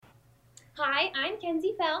Hi, I'm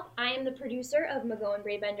Kenzie Fell. I am the producer of McGowan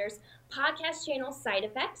Braebender's podcast channel Side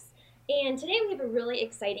Effects. And today we have a really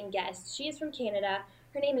exciting guest. She is from Canada.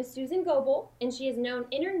 Her name is Susan Goebel, and she is known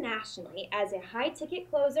internationally as a high-ticket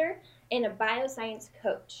closer and a bioscience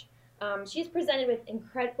coach. She is presented with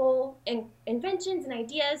incredible inventions and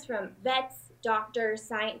ideas from vets, doctors,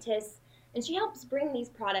 scientists, and she helps bring these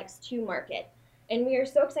products to market. And we are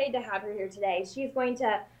so excited to have her here today. She's going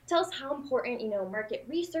to tell us how important, market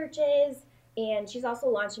research is, and she's also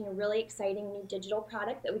launching a really exciting new digital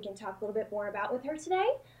product that we can talk a little bit more about with her today.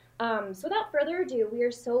 So without further ado, we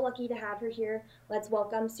are so lucky to have her here. Let's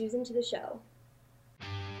welcome Susan to the show.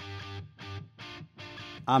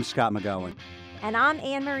 I'm Scott McGowan. And I'm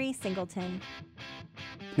Anne Marie Singleton.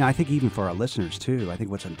 Now, I think even for our listeners, too, I think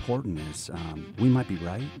what's important is we might be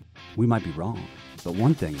right, we might be wrong. But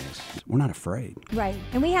one thing is, we're not afraid. Right.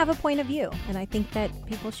 And we have a point of view, and I think that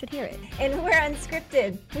people should hear it. And we're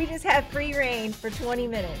unscripted. We just have free reign for 20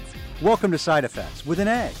 minutes. Welcome to Side Effects with an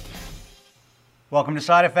A. Welcome to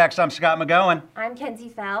Side Effects. I'm Scott McGowan. I'm Kenzie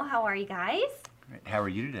Fell. How are you guys? How are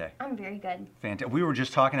you today? I'm very good. Fantastic. We were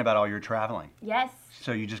just talking about all your traveling. Yes.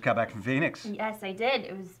 So you just got back from Phoenix? Yes, I did.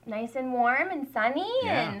 It was nice and warm and sunny,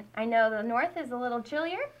 and I know the north is a little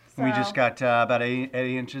chillier. So. We just got about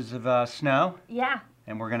 80 inches of snow. Yeah.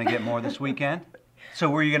 And we're going to get more this weekend. So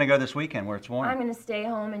where are you going to go this weekend where it's warm? I'm going to stay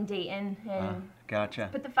home in Dayton and gotcha.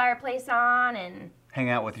 Put the fireplace on and hang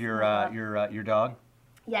out with your dog?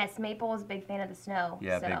 Yes, Maple is a big fan of the snow.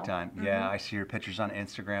 Yeah, so. big time. Mm-hmm. Yeah, I see her pictures on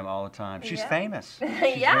Instagram all the time. She's yeah. famous.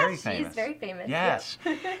 She's yeah, very famous. She's very famous. Yes.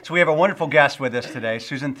 So we have a wonderful guest with us today.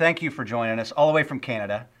 Susan, thank you for joining us all the way from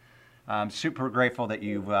Canada. I'm super grateful that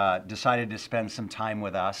you've decided to spend some time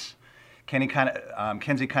with us. Kenzie kind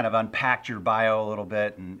of unpacked your bio a little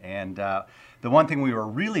bit, and the one thing we were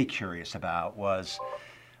really curious about was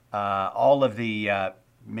all of the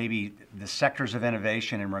maybe the sectors of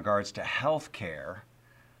innovation in regards to healthcare.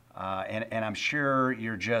 And I'm sure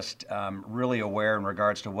you're just really aware in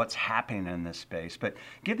regards to what's happening in this space. But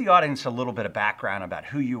give the audience a little bit of background about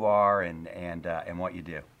who you are and what you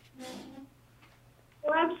do.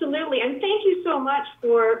 Well, absolutely. And thank you so much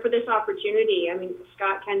for this opportunity. I mean,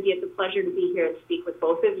 Scott, Kenzie, it's a pleasure to be here and speak with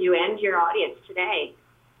both of you and your audience today.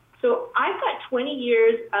 So I've got 20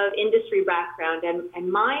 years of industry background,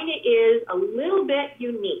 and mine is a little bit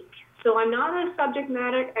unique. So I'm not a subject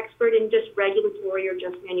matter expert in just regulatory or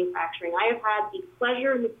just manufacturing. I have had the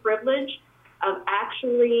pleasure and the privilege of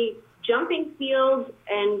actually jumping fields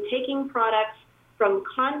and taking products from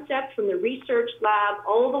concept, from the research lab,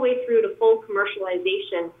 all the way through to full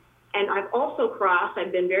commercialization. And I've also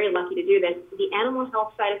I've been very lucky to do this, the animal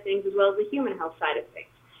health side of things as well as the human health side of things.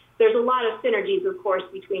 There's a lot of synergies, of course,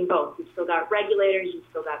 between both. You've still got regulators, you've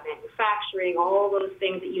still got manufacturing, all those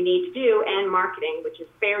things that you need to do, and marketing, which is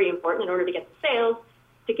very important in order to get the sales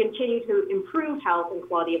to continue to improve health and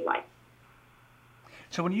quality of life.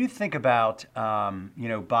 So when you think about,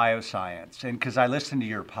 bioscience, and because I listened to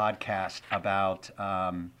your podcast about,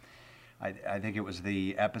 I think it was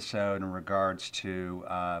the episode in regards to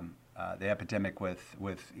the epidemic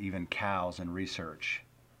with even cows and research.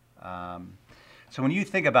 So when you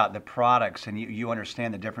think about the products and you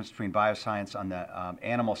understand the difference between bioscience on the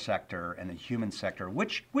animal sector and the human sector,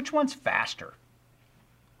 which one's faster?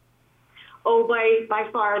 Oh, by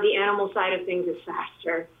far, the animal side of things is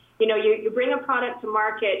faster. You bring a product to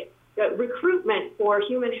market, the recruitment for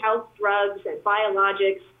human health drugs and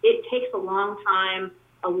biologics, it takes a long time,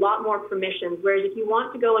 a lot more permissions. Whereas if you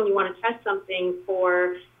want to go and you want to test something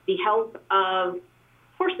for the health of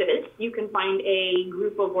horses, you can find a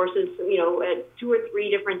group of horses, at 2 or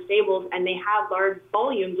 3 different stables, and they have large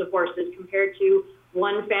volumes of horses compared to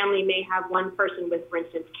one family may have one person with, for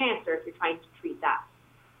instance, cancer if you're trying to treat that.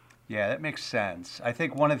 Yeah, that makes sense. I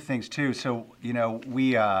think one of the things too, so,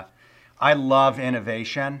 I love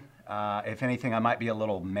innovation. If anything, I might be a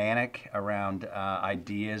little manic around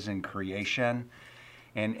ideas and creation.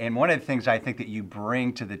 And one of the things I think that you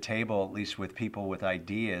bring to the table, at least with people with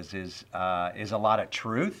ideas, is a lot of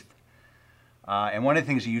truth. And one of the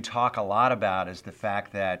things that you talk a lot about is the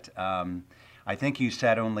fact that I think you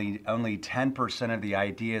said only 10% of the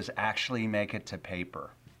ideas actually make it to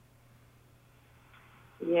paper.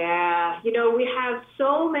 Yeah, we have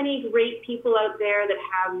so many great people out there that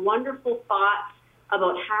have wonderful thoughts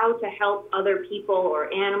about how to help other people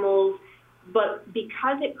or animals. But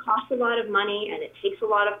because it costs a lot of money and it takes a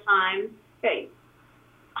lot of time,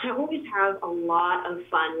 I always have a lot of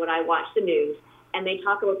fun when I watch the news and they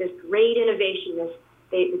talk about this great innovation.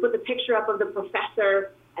 They put the picture up of the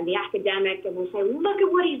professor and the academic and they say, look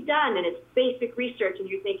at what he's done. And it's basic research. And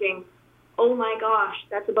you're thinking, oh my gosh,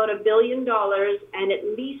 that's about $1 billion and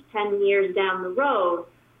at least 10 years down the road,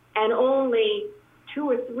 and only 2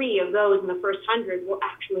 or 3 of those in the first 100 will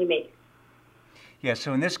actually make it. Yeah,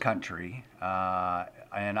 so in this country,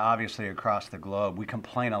 and obviously across the globe, we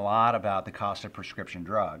complain a lot about the cost of prescription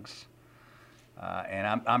drugs.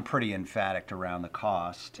 And I'm pretty emphatic around the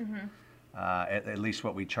cost, at least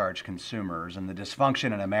what we charge consumers, and the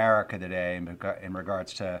dysfunction in America today in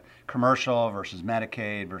regards to commercial versus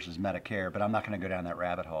Medicaid versus Medicare, but I'm not going to go down that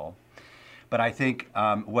rabbit hole. But I think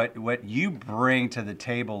what you bring to the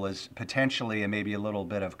table is potentially and maybe a little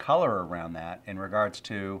bit of color around that in regards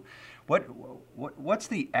to what's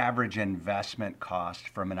the average investment cost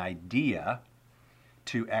from an idea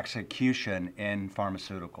to execution in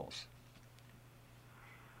pharmaceuticals?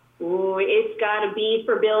 Ooh, it's got to be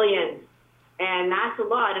for billions, and that's a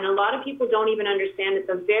lot. And a lot of people don't even understand that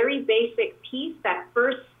the very basic piece, that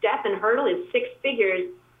first step and hurdle, is 6 figures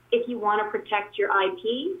if you want to protect your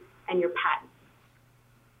IP and your patents.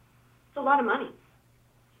 It's a lot of money.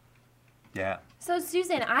 Yeah. So,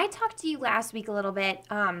 Susan, I talked to you last week a little bit,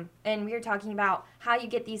 and we were talking about how you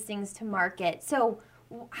get these things to market. So,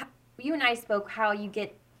 you and I spoke how you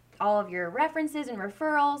get all of your references and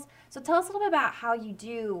referrals. So, tell us a little bit about how you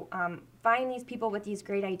do find these people with these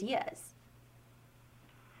great ideas.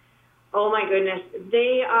 Oh my goodness,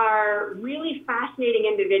 they are really fascinating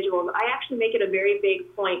individuals. I actually make it a very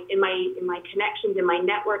big point in my connections, in my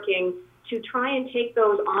networking, to try and take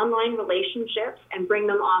those online relationships and bring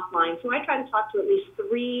them offline. So I try to talk to at least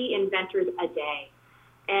 3 inventors a day.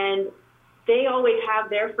 And they always have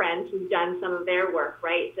their friends who've done some of their work,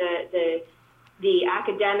 right? The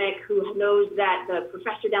academic who knows that the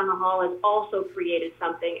professor down the hall has also created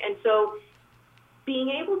something. And so being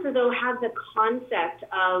able to, though, have the concept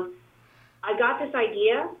of, I got this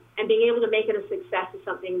idea, and being able to make it a success is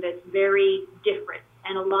something that's very different.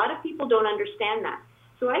 And a lot of people don't understand that.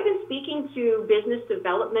 So I've been speaking to business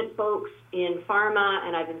development folks in pharma,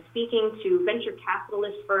 and I've been speaking to venture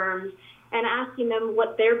capitalist firms and asking them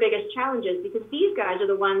what their biggest challenge is, because these guys are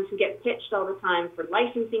the ones who get pitched all the time for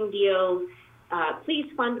licensing deals. Please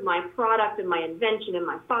fund my product and my invention and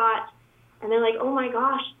my thought. And they're like, oh my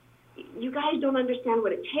gosh, you guys don't understand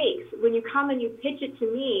what it takes. When you come and you pitch it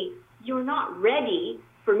to me, you're not ready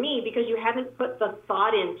for me because you haven't put the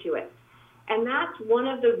thought into it. And that's one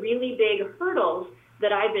of the really big hurdles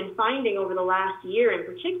that I've been finding over the last year in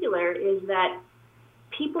particular, is that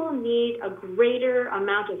people need a greater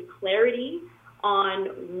amount of clarity on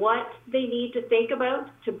what they need to think about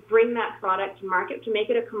to bring that product to market, to make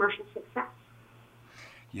it a commercial success.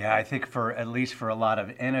 Yeah, I think at least for a lot of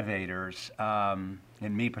innovators, and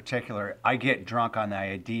me particular, I get drunk on the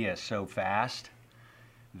idea so fast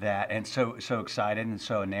and so excited and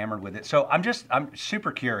so enamored with it. So I'm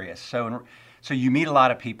super curious. So you meet a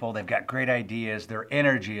lot of people, they've got great ideas, their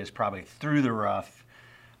energy is probably through the roof.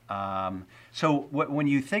 So when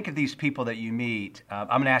you think of these people that you meet, I'm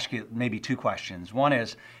going to ask you maybe 2 questions. One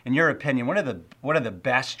is, in your opinion, what are the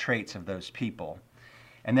best traits of those people?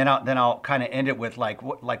 And then I'll kind of end it with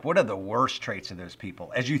what are the worst traits of those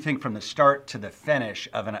people as you think from the start to the finish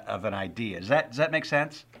of an idea? Does that make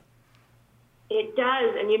sense? It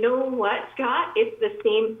does, and you know what, Scott? It's the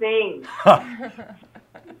same thing.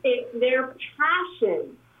 It's their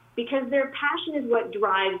passion, because their passion is what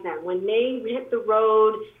drives them. When they hit the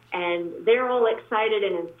road and they're all excited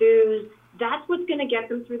and enthused, that's what's going to get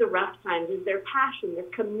them through the rough times, is their passion, their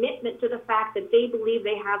commitment to the fact that they believe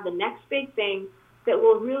they have the next big thing that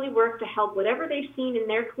will really work to help whatever they've seen in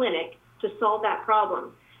their clinic to solve that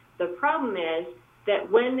problem. The problem is that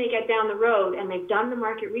when they get down the road and they've done the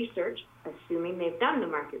market research, assuming they've done the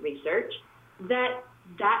market research, that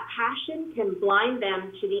passion can blind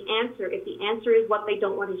them to the answer if the answer is what they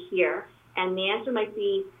don't want to hear. And the answer might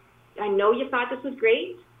be, I know you thought this was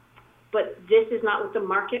great, but this is not what the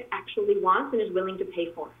market actually wants and is willing to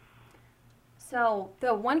pay for. So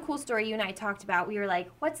the one cool story you and I talked about, we were like,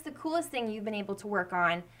 what's the coolest thing you've been able to work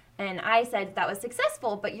on? And I said that was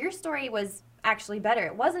successful, but your story was actually better.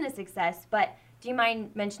 It wasn't a success, but do you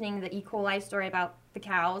mind mentioning the E. coli story about the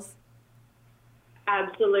cows?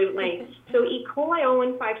 Absolutely. So E. coli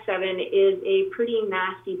 0157 is a pretty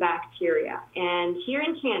nasty bacteria. And here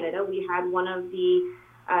in Canada, we had one of the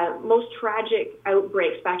most tragic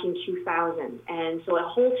outbreaks back in 2000. And so a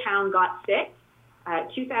whole town got sick.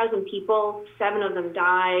 2,000 people, 7 of them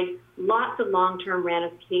died, lots of long-term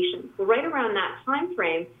ramifications. So right around that time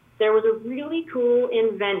frame, there was a really cool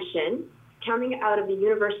invention coming out of the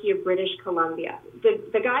University of British Columbia.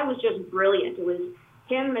 The guy was just brilliant. It was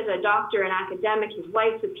him as a doctor and academic, his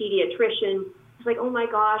wife's a pediatrician. It's like, oh my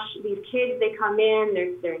gosh, these kids, they come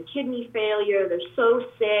in, they're in kidney failure, they're so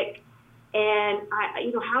sick. And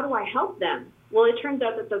how do I help them? Well, it turns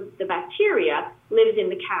out that the bacteria lives in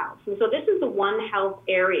the cows. And so this is the One Health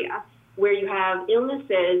area where you have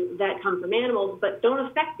illnesses that come from animals but don't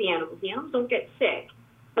affect the animals. The animals don't get sick,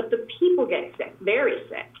 but the people get sick, very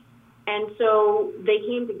sick. And so they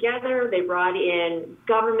came together, they brought in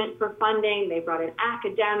government for funding, they brought in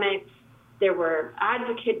academics, there were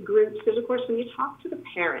advocate groups, because of course when you talk to the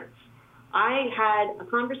parents, I had a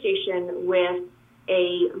conversation with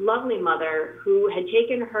a lovely mother who had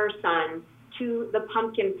taken her son to the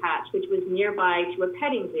pumpkin patch, which was nearby to a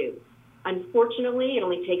petting zoo. Unfortunately, it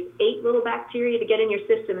only takes 8 little bacteria to get in your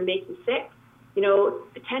system and make you sick.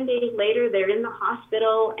 10 days later, they're in the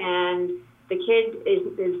hospital, and the kid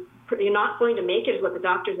is you're not going to make it, is what the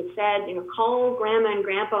doctors have said. Call grandma and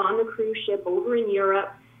grandpa on the cruise ship over in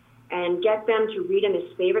Europe and get them to read him his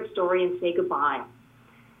favorite story and say goodbye.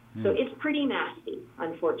 So it's pretty nasty,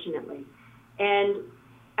 unfortunately. And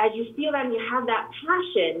as you feel that and you have that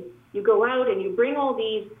passion, you go out and you bring all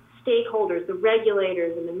these stakeholders, the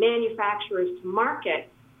regulators and the manufacturers to market.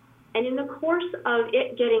 And in the course of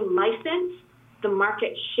it getting licensed, the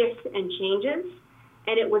market shifts and changes,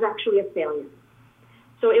 and it was actually a failure.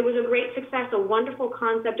 So it was a great success, a wonderful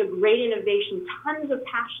concept, a great innovation, tons of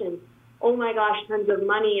passion. Oh my gosh, tons of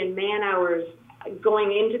money and man hours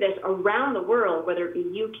going into this around the world, whether it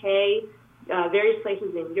be UK, various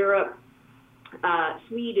places in Europe,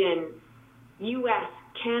 Sweden, US,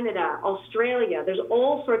 Canada, Australia. There's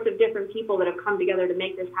all sorts of different people that have come together to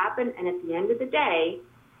make this happen. And at the end of the day,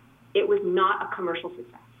 it was not a commercial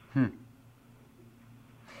success.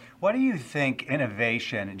 What do you think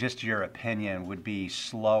innovation, just your opinion, would be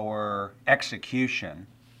slower execution,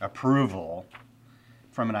 approval,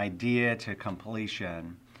 from an idea to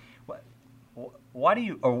completion? What do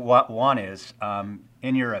you, or what one is,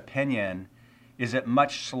 in your opinion, is it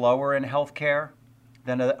much slower in healthcare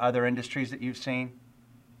than other industries that you've seen?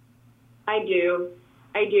 I do.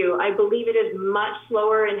 I believe it is much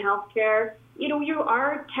slower in healthcare. You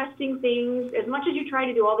are testing things. As much as you try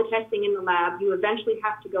to do all the testing in the lab, you eventually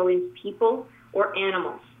have to go into people or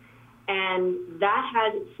animals. And that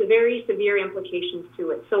has very severe implications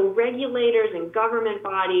to it. So regulators and government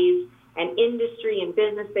bodies and industry and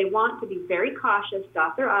business, they want to be very cautious,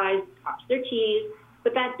 dot their I's, cross their T's,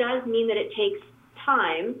 but that does mean that it takes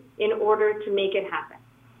time in order to make it happen.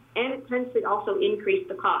 And it tends to also increase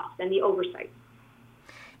the cost and the oversight.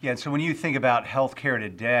 Yeah, so when you think about healthcare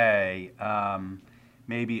today,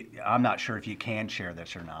 maybe, I'm not sure if you can share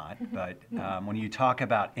this or not, but when you talk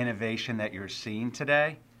about innovation that you're seeing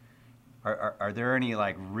today, are there any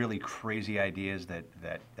like really crazy ideas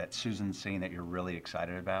that Susan's seeing that you're really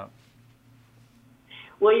excited about?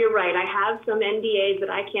 Well, you're right. I have some NDAs that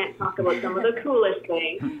I can't talk about some of the coolest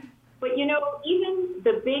things. But even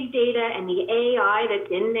the big data and the AI that's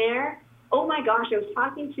in there, oh my gosh, I was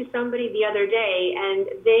talking to somebody the other day, and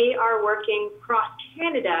they are working across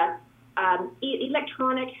Canada.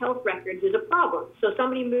 Electronic health records is a problem. So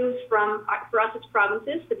somebody moves from, for us it's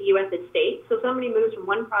provinces, for the US it's states. So somebody moves from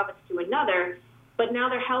one province to another, but now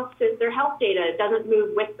their health data doesn't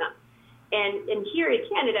move with them. And here in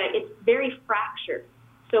Canada, it's very fractured.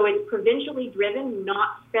 So it's provincially driven,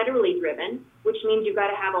 not federally driven, which means you've got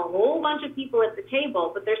to have a whole bunch of people at the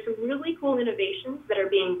table. But there's some really cool innovations that are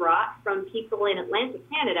being brought from people in Atlantic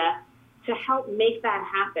Canada to help make that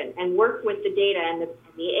happen and work with the data and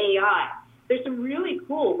the AI. There's some really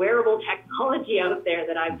cool wearable technology out there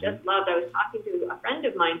that I've just loved. I was talking to a friend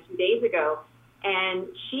of mine 2 days ago, and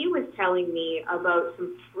she was telling me about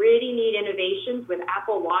some pretty neat innovations with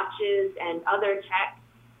Apple Watches and other tech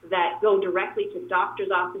that go directly to doctors'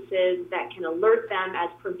 offices that can alert them as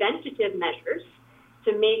preventative measures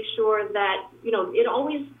to make sure that, it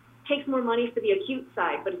always takes more money for the acute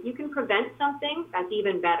side, but if you can prevent something, that's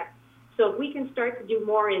even better. So if we can start to do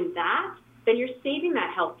more in that, then you're saving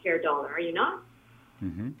that healthcare dollar, are you not?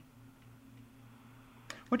 Mm-hmm.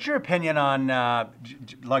 What's your opinion on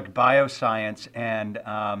like bioscience and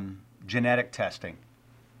genetic testing?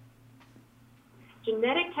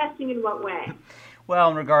 Genetic testing in what way?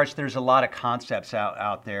 Well, in regards, there's a lot of concepts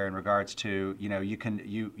out there in regards to,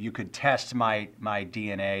 you could test my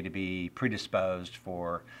DNA to be predisposed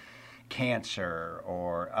for cancer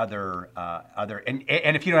or other, and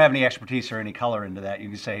if you don't have any expertise or any color into that, you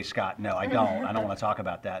can say, Scott, no, I don't want to talk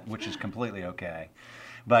about that, which is completely okay.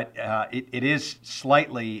 But it is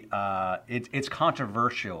slightly, it's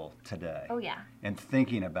controversial today. Oh, yeah. And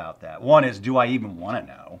thinking about that. One is, do I even want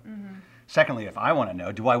to know? Mm-hmm. Secondly, if I want to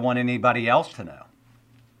know, do I want anybody else to know?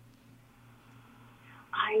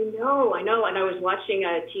 I I know. And I was watching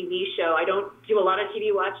a TV show. I don't do a lot of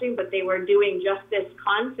TV watching, but they were doing just this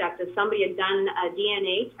concept of somebody had done a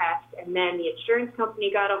DNA test, and then the insurance company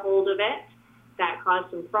got a hold of it. That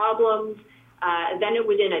caused some problems. Then it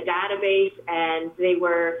was in a database, and they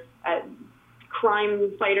were,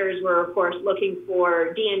 crime fighters were, of course, looking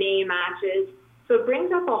for DNA matches. So it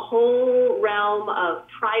brings up a whole realm of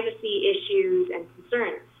privacy issues and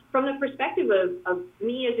concerns. From the perspective of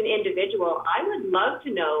me as an individual, I would love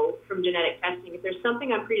to know from genetic testing if there's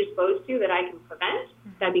something I'm predisposed to that I can prevent.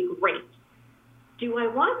 That'd be great. Do I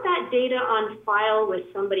want that data on file with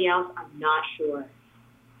somebody else? I'm not sure.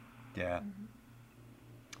 Yeah.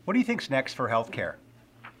 What do you think's next for healthcare?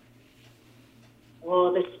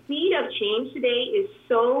 Well, the speed of change today is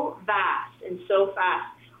so vast and so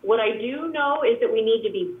fast. What I do know is that we need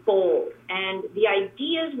to be bold, and the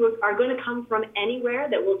ideas are going to come from anywhere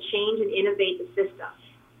that will change and innovate the system.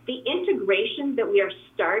 The integration that we are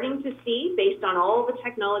starting to see based on all the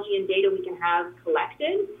technology and data we can have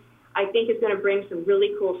collected, I think is going to bring some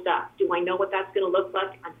really cool stuff. Do I know what that's going to look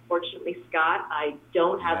like? Unfortunately, Scott, I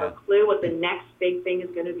don't have a clue what the next big thing is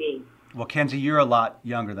going to be. Well, Kenzie, you're a lot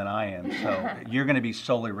younger than I am, so you're going to be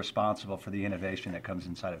solely responsible for the innovation that comes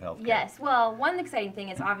inside of healthcare. Yes. Well, one exciting thing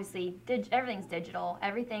is obviously everything's digital.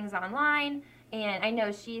 Everything's online. And I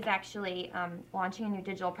know she's actually launching a new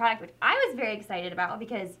digital product, which I was very excited about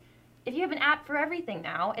because if you have an app for everything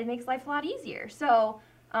now, it makes life a lot easier. So,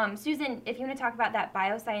 Susan, if you want to talk about that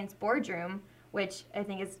bioscience boardroom, which I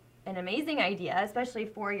think is an amazing idea, especially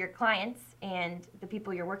for your clients and the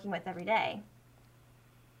people you're working with every day.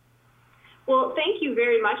 Well, thank you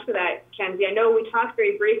very much for that, Kenzie. I know we talked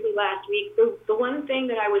very briefly last week. The one thing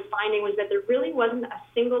that I was finding was that there really wasn't a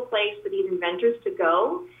single place for these inventors to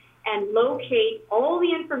go and locate all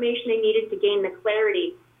the information they needed to gain the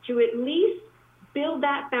clarity to at least build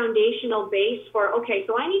that foundational base for, okay,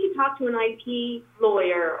 so I need to talk to an IP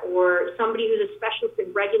lawyer or somebody who's a specialist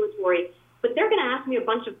in regulatory, but they're going to ask me a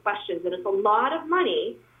bunch of questions, and it's a lot of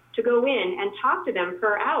money to go in and talk to them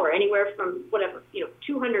per hour, anywhere from whatever,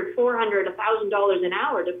 $200, $400, $1,000 an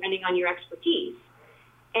hour, depending on your expertise.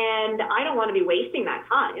 And I don't want to be wasting that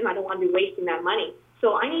time. I don't want to be wasting that money.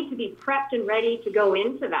 So I need to be prepped and ready to go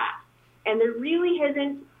into that. And there really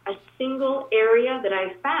isn't a single area that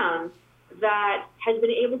I've found that has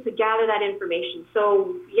been able to gather that information.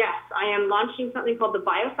 So yes, I am launching something called the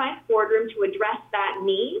Bioscience Boardroom to address that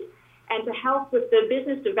need and to help with the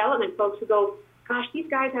business development folks who go, gosh, these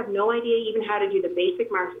guys have no idea even how to do the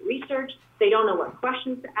basic market research. They don't know what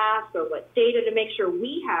questions to ask or what data to make sure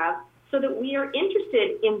we have so that we are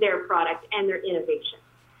interested in their product and their innovation.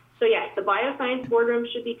 So yes, the Bioscience Boardroom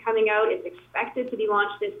should be coming out. It's expected to be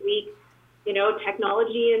launched this week.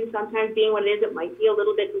 Technology and sometimes being what it is, it might be a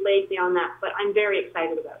little bit delayed beyond that, but I'm very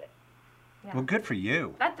excited about it. Yeah. Well, good for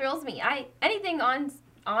you. That thrills me. Anything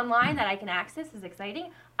online that I can access is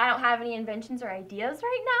exciting. I don't have any inventions or ideas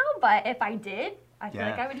right now, but if I did, I feel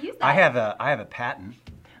like I would use that. I have a patent.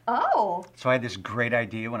 Oh. So I had this great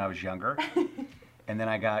idea when I was younger, and then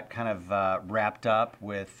I got kind of wrapped up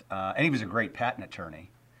with, and he was a great patent attorney.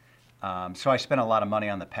 So I spent a lot of money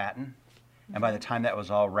on the patent, and by the time that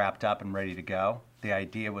was all wrapped up and ready to go, the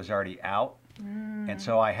idea was already out. And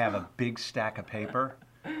so I have a big stack of paper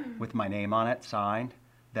with my name on it, signed.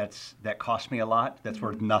 That cost me a lot. That's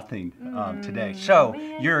worth nothing today. So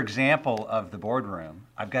your example of the boardroom,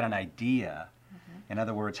 I've got an idea. In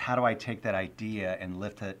other words, how do I take that idea and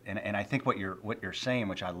lift it? And I think what you're saying,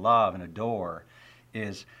 which I love and adore,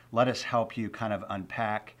 is let us help you kind of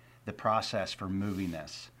unpack the process for moving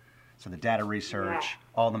this. So the data research,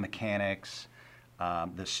 all the mechanics,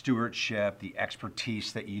 the stewardship, the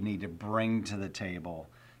expertise that you need to bring to the table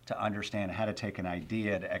to understand how to take an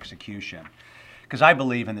idea to execution. Because I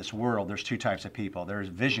believe in this world, there's two types of people. There's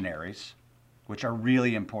visionaries, which are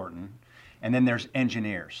really important, and then there's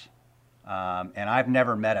engineers. And I've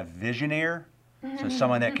never met a visionary, so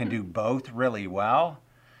someone that can do both really well.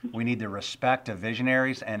 We need the respect of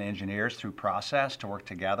visionaries and engineers through process to work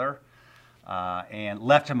together. And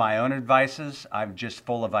left to my own advices, I'm just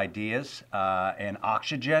full of ideas and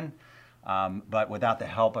oxygen. But without the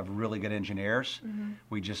help of really good engineers,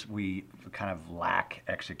 we kind of lack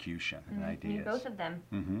execution and ideas. You need both of them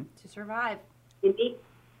to survive.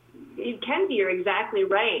 You're exactly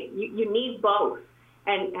right. You need both.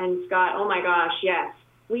 And Scott, oh my gosh, yes.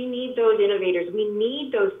 We need those innovators. We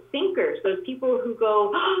need those thinkers, those people who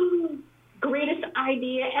go, oh, greatest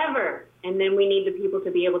idea ever. And then we need the people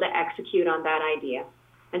to be able to execute on that idea.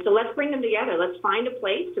 And so let's bring them together. Let's find a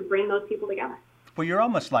place to bring those people together. Well, you're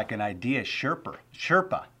almost like an idea Sherpa.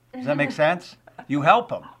 Does that make sense? You help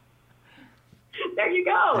them. There you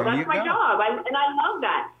go. There That's you my go. job. And I love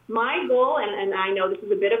that. My goal, and I know this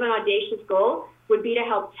is a bit of an audacious goal, would be to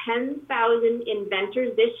help 10,000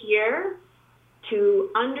 inventors this year to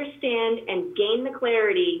understand and gain the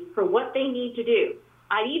clarity for what they need to do.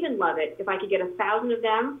 I'd even love it if I could get 1,000 of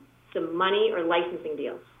them some money or licensing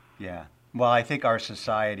deals. Yeah. Well, I think our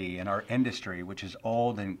society and our industry, which is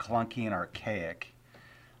old and clunky and archaic,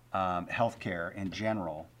 healthcare in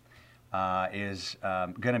general, is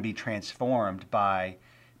going to be transformed by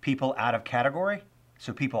people out of category.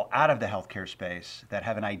 So people out of the healthcare space that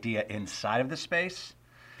have an idea inside of the space,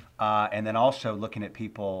 and then also looking at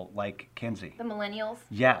people like Kenzie. The millennials.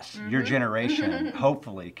 Yes, your generation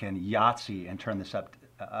hopefully can Yahtzee and turn this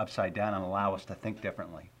upside down and allow us to think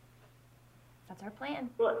differently. That's our plan.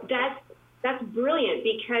 Well, that's brilliant,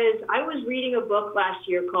 because I was reading a book last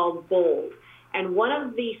year called Bold. And one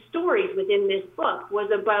of the stories within this book was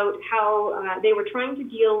about how they were trying to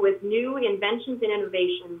deal with new inventions and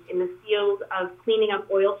innovations in the field of cleaning up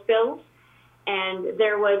oil spills. And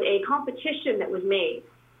there was a competition that was made.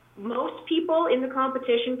 Most people in the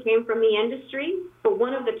competition came from the industry, but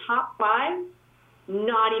one of the top 5,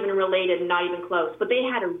 not even related, not even close. But they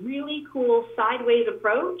had a really cool sideways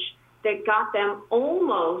approach that got them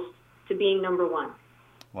almost to being number 1.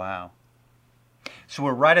 Wow. So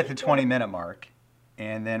we're right at the 20-minute mark.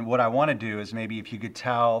 And then what I want to do is maybe if you could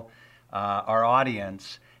tell our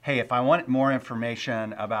audience, hey, if I want more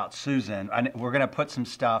information about Susan, we're going to put some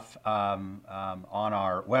stuff on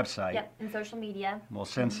our website. Yep, and social media. We'll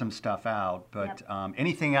send some stuff out. But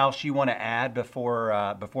anything else you want to add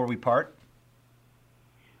before we part?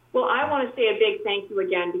 Well, I want to say a big thank you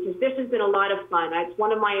again, because this has been a lot of fun. It's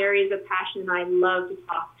one of my areas of passion, and I love to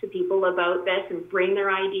talk to people about this and bring their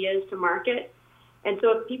ideas to market. And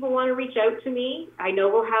so if people want to reach out to me, I know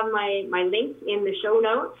we'll have my link in the show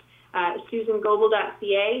notes,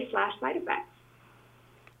 susangoebel.ca/side effects.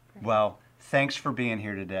 Well, thanks for being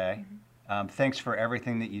here today. Thanks for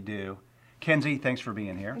everything that you do. Kenzie, thanks for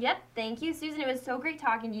being here. Yep, thank you, Susan. It was so great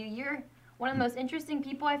talking to you. You're one of the most interesting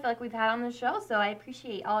people I feel like we've had on the show, so I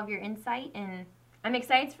appreciate all of your insight, and I'm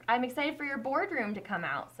excited for your boardroom to come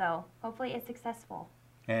out, so hopefully it's successful.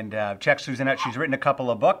 And check Susan out. She's written a couple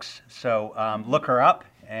of books, so look her up,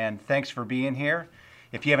 and thanks for being here.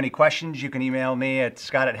 If you have any questions, you can email me at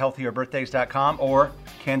scott@healthierbirthdays.com or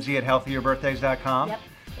kenzie@healthierbirthdays.com. Yep.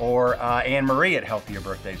 Or Anne-Marie at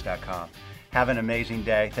healthierbirthdays.com. Have an amazing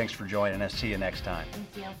day. Thanks for joining us. See you next time.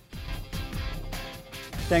 Thank you.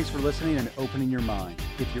 Thanks for listening and opening your mind.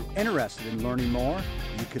 If you're interested in learning more,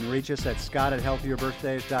 you can reach us at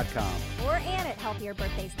scott@healthierbirthdays.com. Or Ann at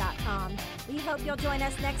healthierbirthdays.com. We hope you'll join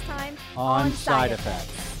us next time On Side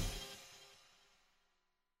Effects.